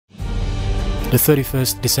The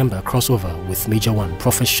 31st December crossover with Major One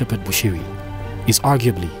Prophet Shepherd Bushiri is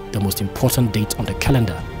arguably the most important date on the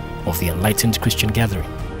calendar of the Enlightened Christian Gathering.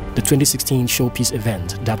 The 2016 showpiece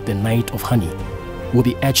event, dubbed the Night of Honey, will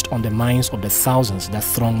be etched on the minds of the thousands that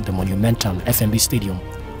throng the monumental FNB Stadium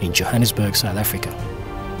in Johannesburg, South Africa.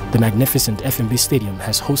 The magnificent FNB Stadium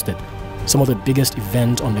has hosted some of the biggest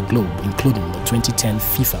events on the globe, including the 2010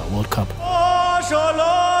 FIFA World Cup.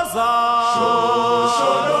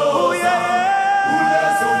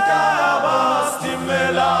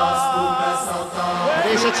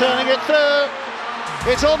 He's turning it through.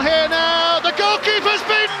 It's on here now. The goalkeeper's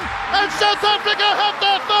beaten, and South Africa have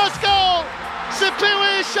their first goal.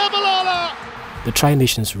 Sipiwe Shabalala. The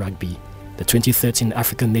Tri-Nations Rugby, the 2013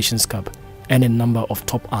 African Nations Cup, and a number of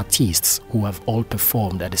top artists who have all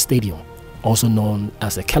performed at the stadium, also known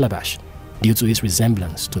as the Calabash, due to its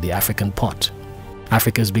resemblance to the African pot.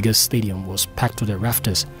 Africa's biggest stadium was packed to the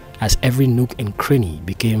rafters as every nook and cranny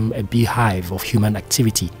became a beehive of human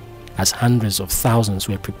activity, as hundreds of thousands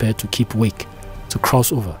were prepared to keep wake to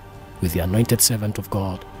cross over with the anointed servant of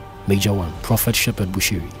God, Major One Prophet Shepherd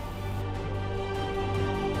Bushiri.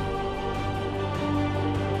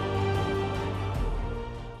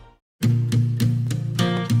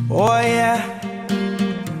 Oh yeah,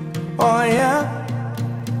 oh yeah.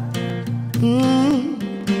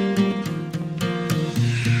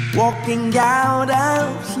 Walking out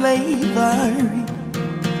of slavery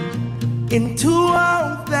into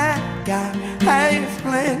all that God has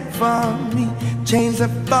planned for me. Chains are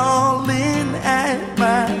falling at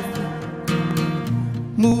my feet.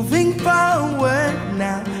 Moving forward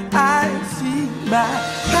now, I see my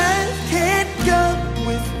past can't go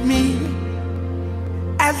with me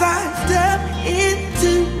as I step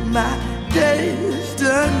into my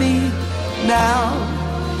destiny now.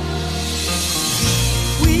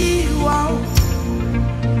 We walk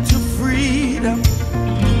to freedom.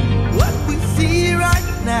 What we see right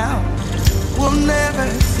now, we'll never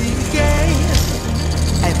see again.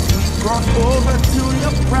 As we cross over to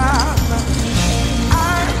your promise,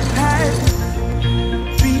 our past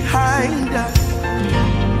behind us,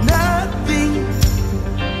 nothing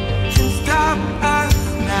can stop us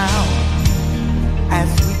now. As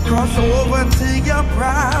we cross over to your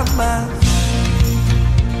promise.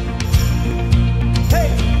 Hey,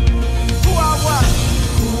 who I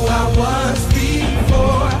was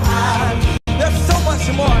before I. There's so much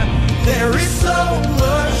more. There is so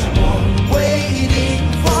much more waiting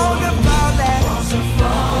for the falling.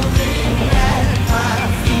 Falling at my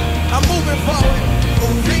feet. I'm moving forward.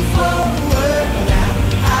 Moving forward now.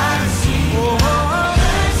 I see.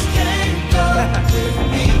 Past can't go with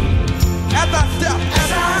me. As I step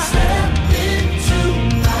into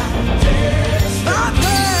my destiny.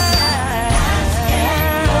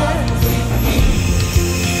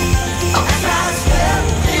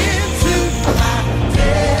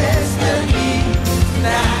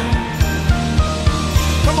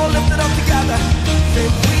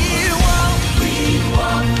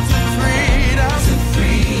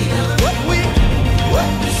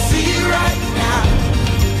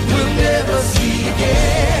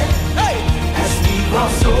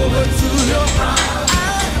 Cross over to your promise.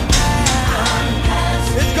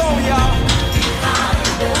 It's going, y'all.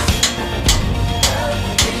 Behind us,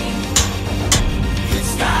 nothing can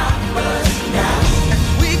stop us now.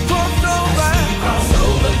 We cross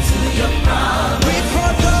over to your promise. We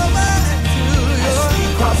cross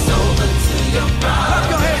over to your promise. Clap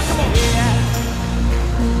your hands, come on.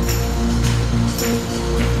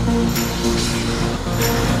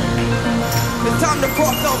 It's time to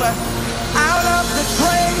cross over. Out of the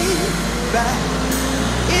grave, back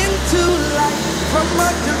into life, from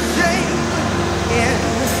under shame,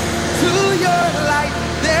 into your light.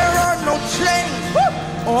 There are no chains.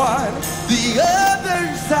 Woo! On the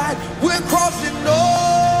other side, we're crossing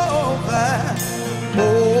over,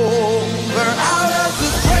 out of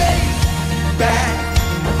the grave, back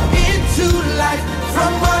into life,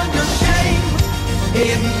 from under shame,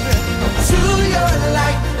 into your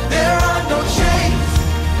light. There are no chains.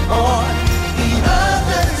 On the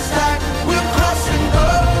other side, we're crossing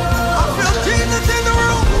over. I feel Jesus in the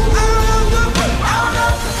room. Out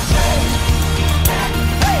of the chain,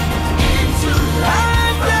 hey, into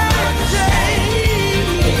life,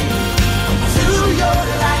 to your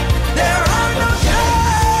light. There are no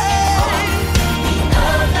chains. The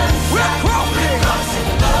other side, we're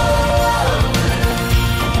crossing over.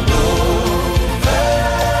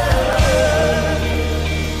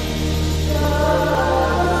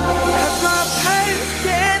 As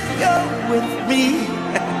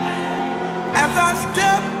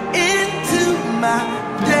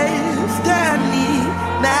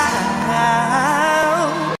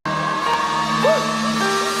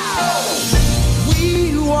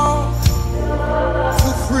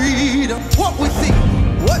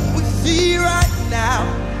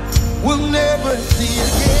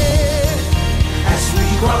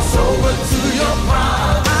cross over to your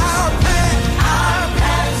promise. Our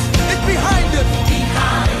past is behind us.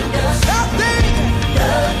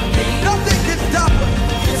 Nothing can stop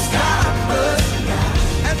us.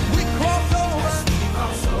 As we cross over.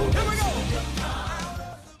 Here we go.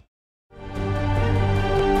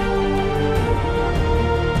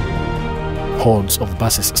 Hordes of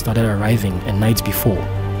buses started arriving a night before,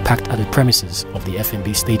 packed at the premises of the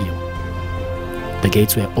FNB Stadium. The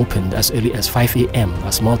gates were opened as early as 5 a.m.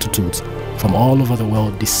 as multitudes from all over the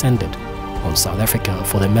world descended on South Africa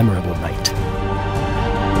for the memorable night.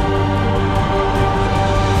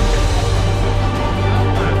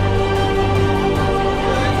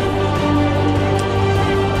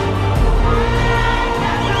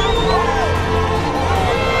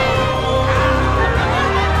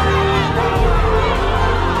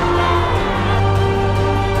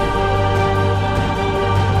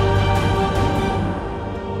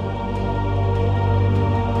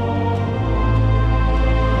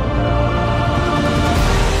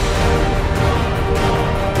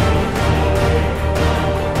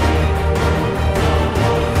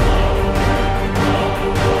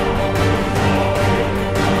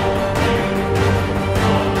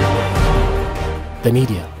 The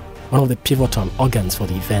media, one of the pivotal organs for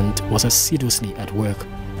the event, was assiduously at work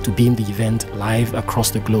to beam the event live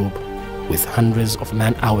across the globe, with hundreds of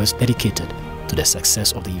man-hours dedicated to the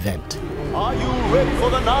success of the event. Are you ready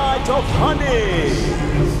for the night of honey?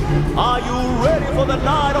 Are you ready for the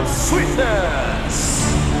night of sweetness?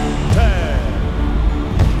 10,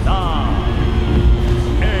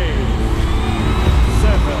 9, 8,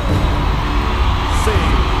 7, 6,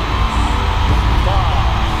 5,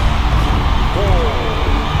 4,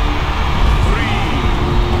 3,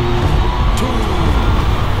 2,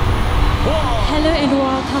 1. Hello and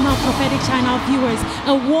welcome our Prophetic Channel viewers.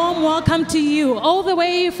 A warm welcome to you all the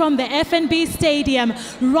way from the FNB Stadium,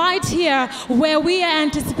 right here where we are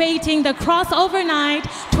anticipating the crossover night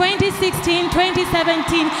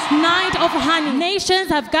 2016-2017 Night of Honey. Nations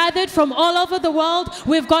have gathered from all over the world.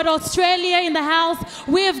 We've got Australia in the house,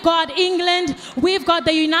 we've got England, we've got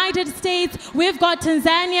the United States, we've got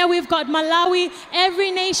Tanzania, we've got Malawi. Every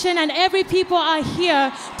nation and every people are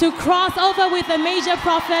here to cross over with the major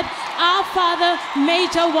prophet, our Father,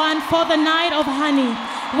 Major One, for the Night of Honey.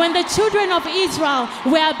 When the children of Israel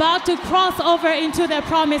were about to cross over into their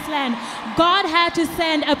promised land, God had to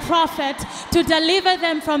send a prophet to deliver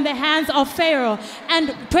them from the hands of Pharaoh.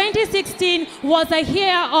 And 2016 was a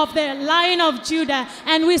year of the Lion of Judah,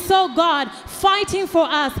 and we saw God fighting for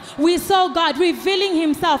us. We saw God revealing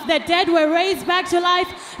himself. The dead were raised back to life,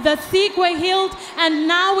 the sick were healed, and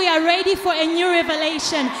now we are ready for a new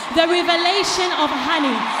revelation, the revelation of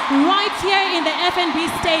honey, right here in the FNB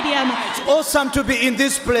Stadium. It's awesome to be in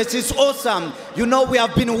this place. It's awesome. You know, we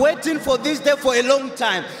have been waiting for this day for a long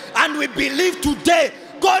time, and we believe today,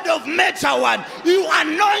 God of Major One, you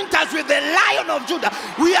anoint us with the Lion of Judah.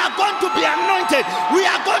 We are going to be anointed. We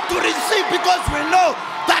are going to receive, because we know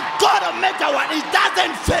that God of Major One, it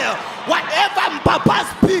doesn't fail. Whatever Papa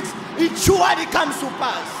speaks, it surely comes to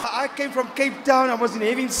pass. I came from Cape Town. I was in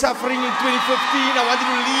heavy suffering in 2015. I wanted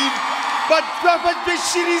to leave, but Prophet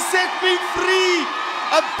Bushiri set me free.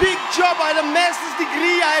 A big job. I had a master's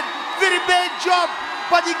degree. I had a very bad job,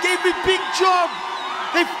 but he gave me a big job.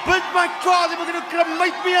 They built my car. They were going to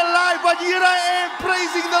cremate me alive, but here I am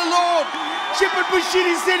praising the Lord. Shepherd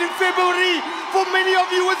Bushiri said in February, for many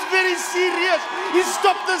of you it's very serious. He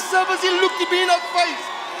stopped the service. He looked at me in the face.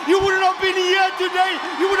 You wouldn't have been here today.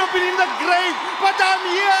 You would have been in the grave, but I'm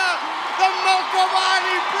here. The milk of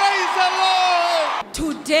honey. Praise the Lord.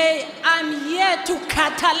 Today I'm here to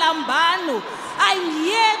Katalambano. I'm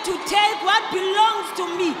here to take what belongs to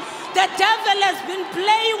me. The devil has been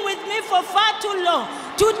playing with me for far too long.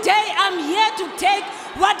 Today I'm here to take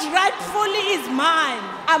what rightfully is mine.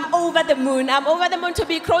 I'm over the moon. I'm over the moon to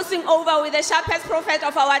be crossing over with the sharpest prophet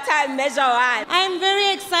of our time, Major One. I'm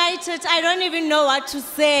very excited. I don't even know what to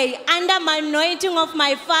say. Under my anointing of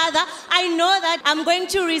my Father, I know that I'm going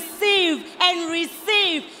to receive and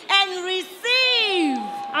receive and receive.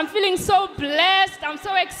 I'm feeling so blessed. I'm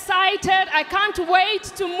so excited. I can't wait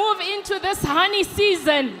to move into this honey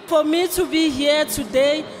season. For me to be here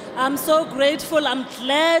today, I'm so grateful. I'm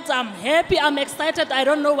glad. I'm happy. I'm excited. I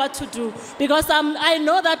don't know what to do, because I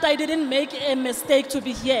know that I didn't make a mistake to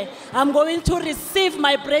be here. I'm going to receive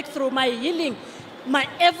my breakthrough, my healing, my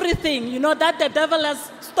everything, you know, that the devil has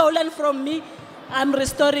stolen from me. I'm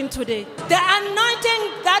restoring today. The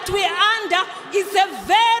anointing that we're under is a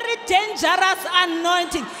very dangerous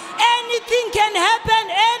anointing. Anything can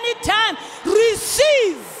happen anytime.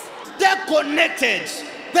 Receive. Stay connected.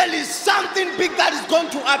 there is something big that is going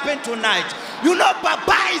to happen tonight. You know,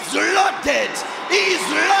 Papa is loaded. He is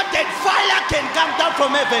loaded. Fire can come down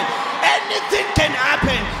from heaven. Anything can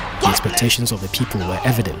happen. The expectations of the people were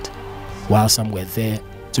evident. While some were there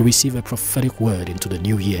to receive a prophetic word into the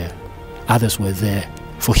new year, others were there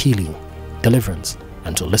for healing, deliverance,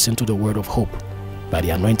 and to listen to the word of hope by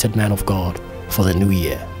the anointed man of God for the new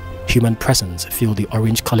year. Human presence filled the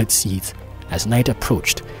orange-colored seats as night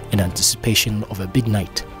approached in anticipation of a big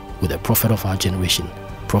night with a prophet of our generation,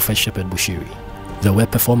 Prophet Shepherd Bushiri. There were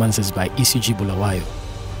performances by ECG Bulawayo,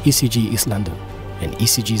 ECG East London, and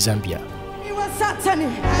ECG Zambia.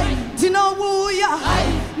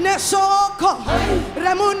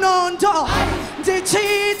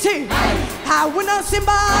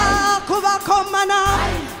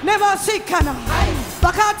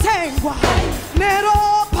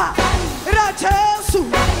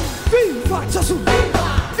 Viva Jesus!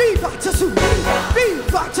 Viva Jesus!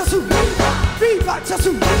 Viva Jesus! Viva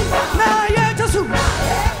Jesus! Na ye Jesus!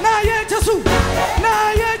 Na ye Jesus! Na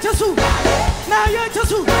ye Jesus! Na ye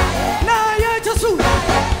Jesus! Na ye Jesus!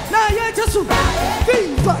 Na ye Jesus!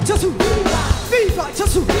 Viva Jesus! Viva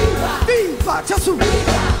Jesus! Viva Jesus!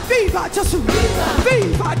 Viva Jesus!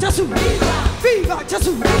 Viva Jesus! Viva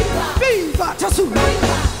Jesus! Viva Jesus!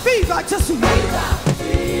 Viva Jesus!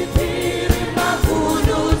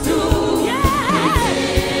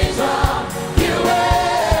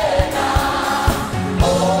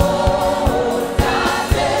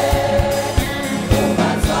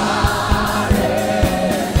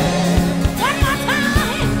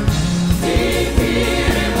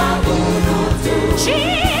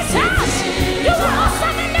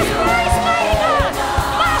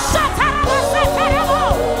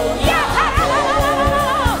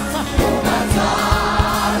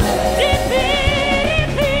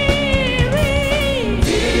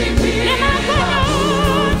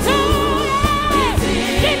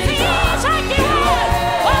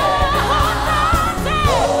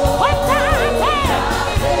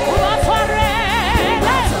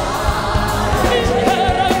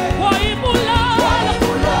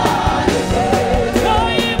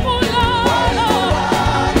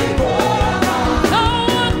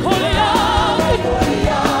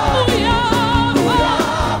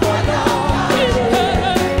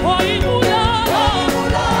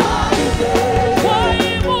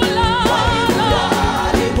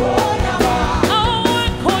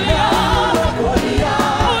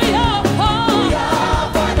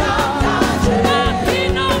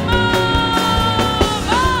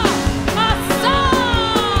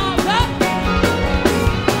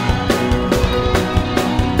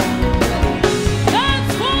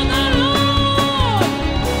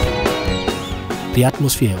 The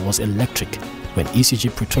atmosphere was electric when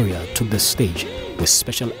ECG Pretoria took the stage with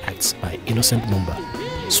special acts by Innocent Mumba,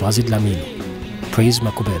 Swazi Dlamini, Praise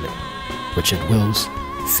Makubele, Richard Wills,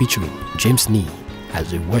 featuring James Nee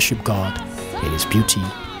as they worship God in His beauty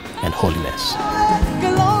and holiness.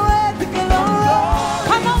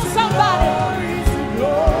 Come on, somebody!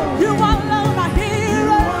 You alone are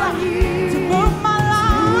hero to move my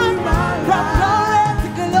life from glory to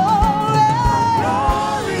glory,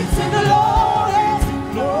 glory to glory.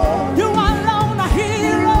 You alone are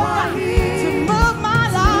hero to move my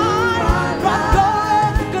life from glory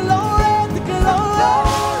to glory, to glory.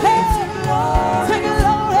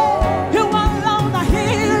 You alone are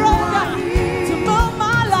hero to move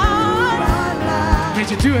my life.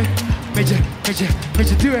 Major do it, major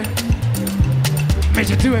do it.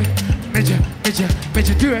 Major do it, major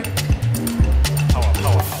do it. Power.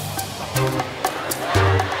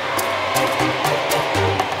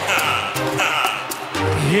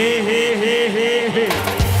 Hey.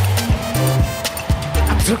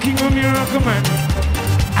 I'm talking a miracle man.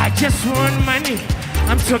 I just want money.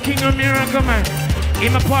 I'm talking a miracle man.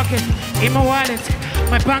 In my pocket, in my wallet,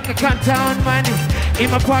 my bank account on money. In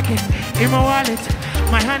my pocket, in my wallet,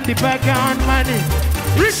 my handy bag on money.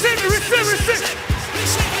 Receive.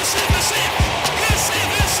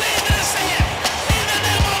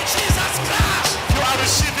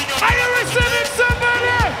 Are you receiving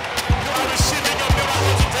somebody? You are receiving your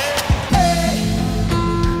miracle today. Hey,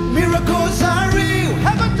 miracles are real.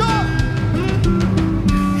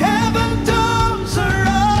 Heaven doors are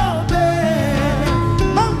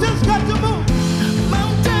open. Mountains got to move.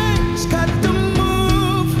 Mountains got to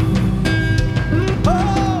move.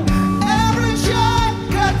 Oh, every child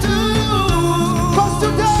got to move.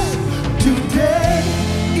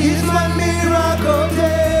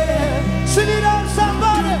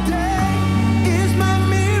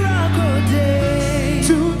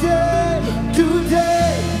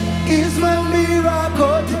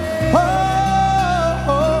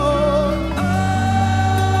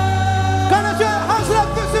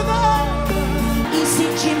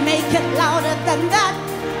 Make it louder than that.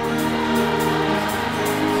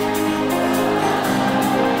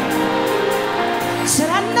 Said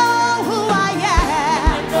I know who I am.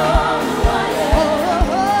 I know who I am. Oh,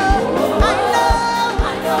 I know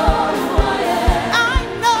who I am. I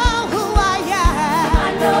know who I am.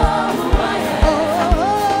 I know who I am. Oh,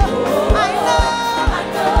 I know who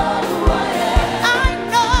I am. I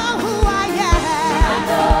know who I am. I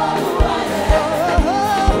know who I am. Oh,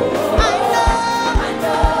 I know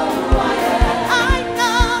who I am. I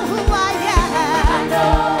know who I am. I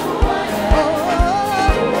know who I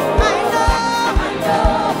am.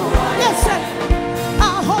 Listen,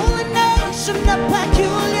 a holy nation, a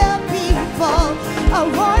peculiar people, a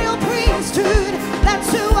royal priesthood, that's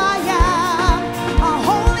who I am. A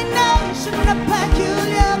holy nation, a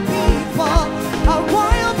peculiar people, a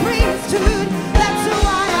royal priesthood, that's who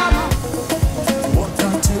I am.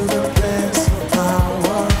 Welcome to the place of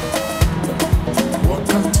power.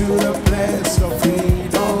 Welcome to the place of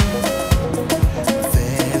freedom.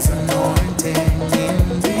 There's anointing in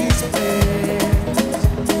this place.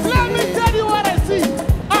 Let me tell you what I see.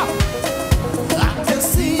 I can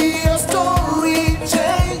see your story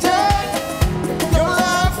changing. Your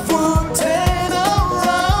life will turn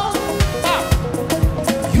around.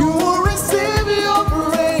 You will receive your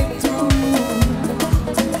breakthrough.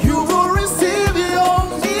 You will receive your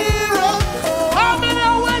miracle. How many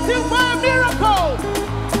are waiting for a miracle?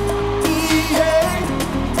 Yeah,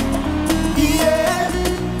 yeah.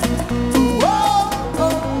 Whoa,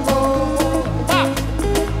 oh, oh.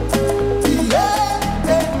 Yeah.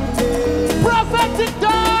 Prophetic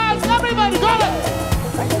doors. Everybody go.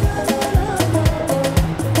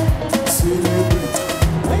 Celebrate,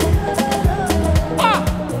 Ah,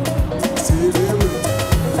 celebrate,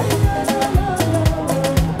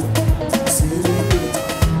 celebrate.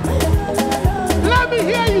 let me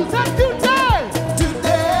hear you. Say today.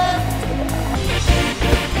 Today,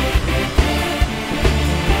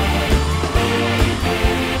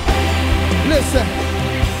 Listen,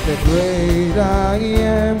 the great I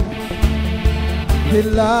am, the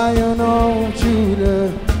Lion of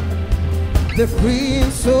Judah, the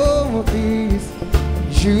Prince of Peace,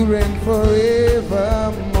 you reign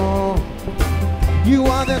forevermore. You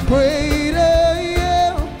are the great I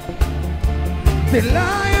am, the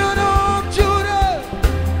Lion of Judah.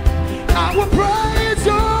 I will praise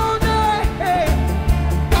your name.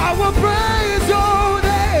 I will praise your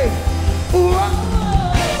name. Whoa.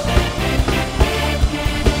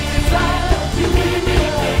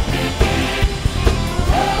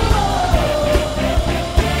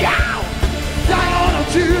 Lion of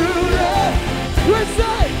Judah, we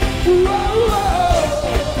say, whoa,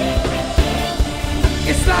 whoa.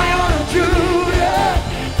 It's Lion of Judah,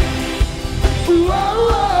 whoa,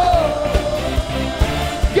 whoa.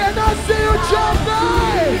 Can I see you jump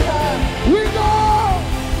high? We go.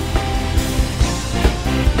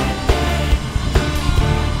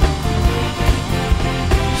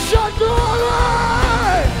 Shut the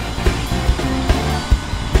light.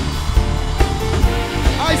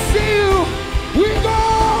 I see you. We go.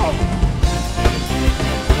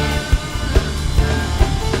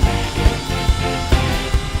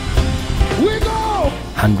 We go.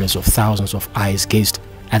 Hundreds of thousands of eyes gazed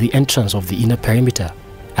at the entrance of the inner perimeter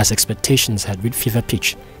as expectations had reached fever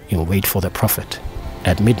pitch in wait for the prophet.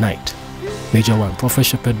 At midnight, Major One Prophet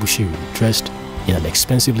Shepherd Bushiri, dressed in an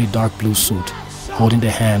expensively dark blue suit, holding the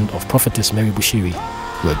hand of Prophetess Mary Bushiri,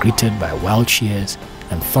 were greeted by wild cheers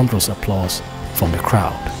and thunderous applause from the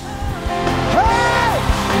crowd.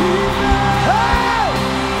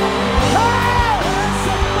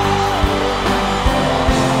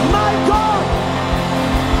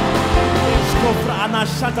 Skofra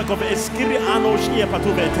anashaka kove eskiri anosh ia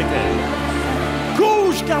patuve teke.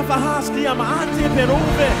 Kushka fahaski amate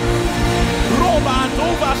perove. Roba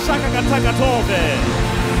andova shaka kataka tove.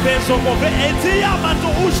 Peso kove etia manto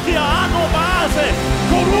ushki ano base.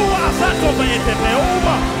 Korua santo ete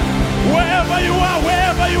peova. Wherever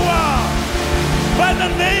you are. By the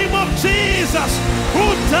name of Jesus, who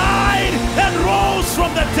died and rose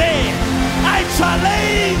from the dead, I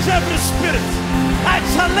challenge every spirit. I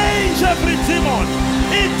challenge every demon.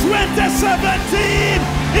 In 2017,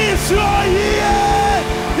 it's your year.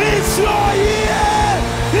 It's your year.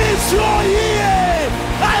 It's your year.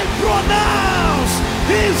 I pronounce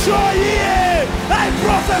it's your year. I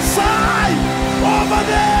prophesy over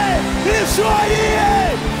there. It's your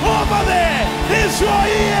year. Over there. It's your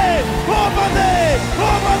year. Over there.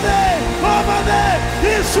 Over there. Over there.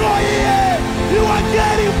 It's your year. You are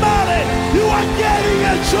getting married. You are getting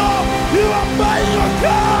a job. You are buying a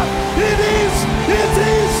car. It is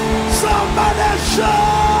somebody's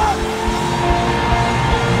shot.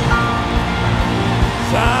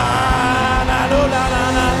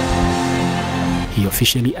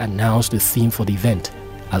 officially announced the theme for the event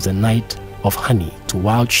as a night of honey to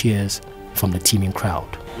wild cheers from the teeming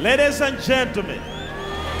crowd. Ladies and gentlemen,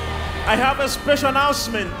 I have a special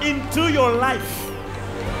announcement into your life,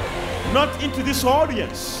 not into this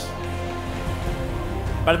audience.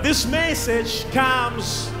 But this message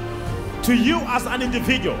comes to you as an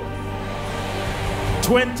individual.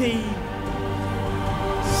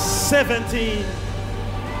 2017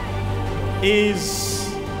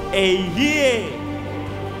 is a year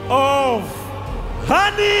of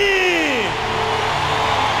honey.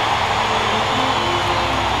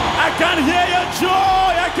 I can hear your joy.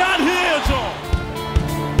 I can hear your joy.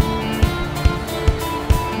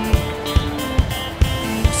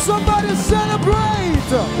 Somebody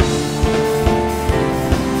celebrate!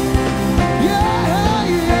 Yeah,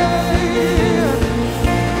 yeah.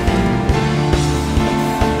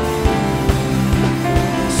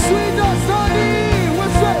 Sweet as honey,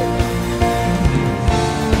 what's that?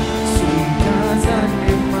 Sweet as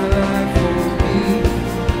honey in my life for me.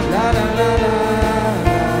 La la la la.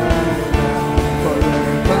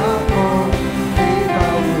 Forevermore,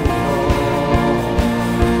 favor will fall.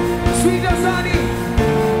 Sweet as honey.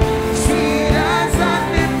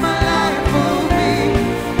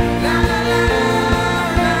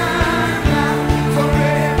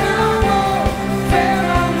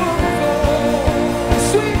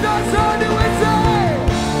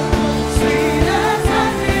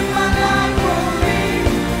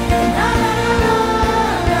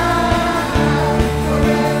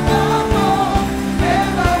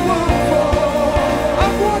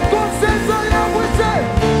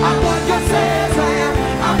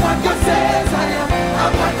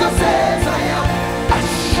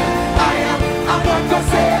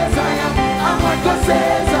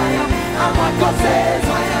 God says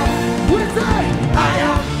I am. We say I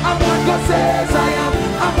am. I'm what God says I am.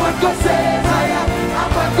 I'm what God says I am.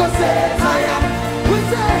 I'm what God says I am. We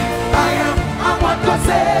say I am. I'm what God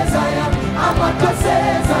says I am. I'm what God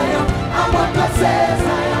says I am.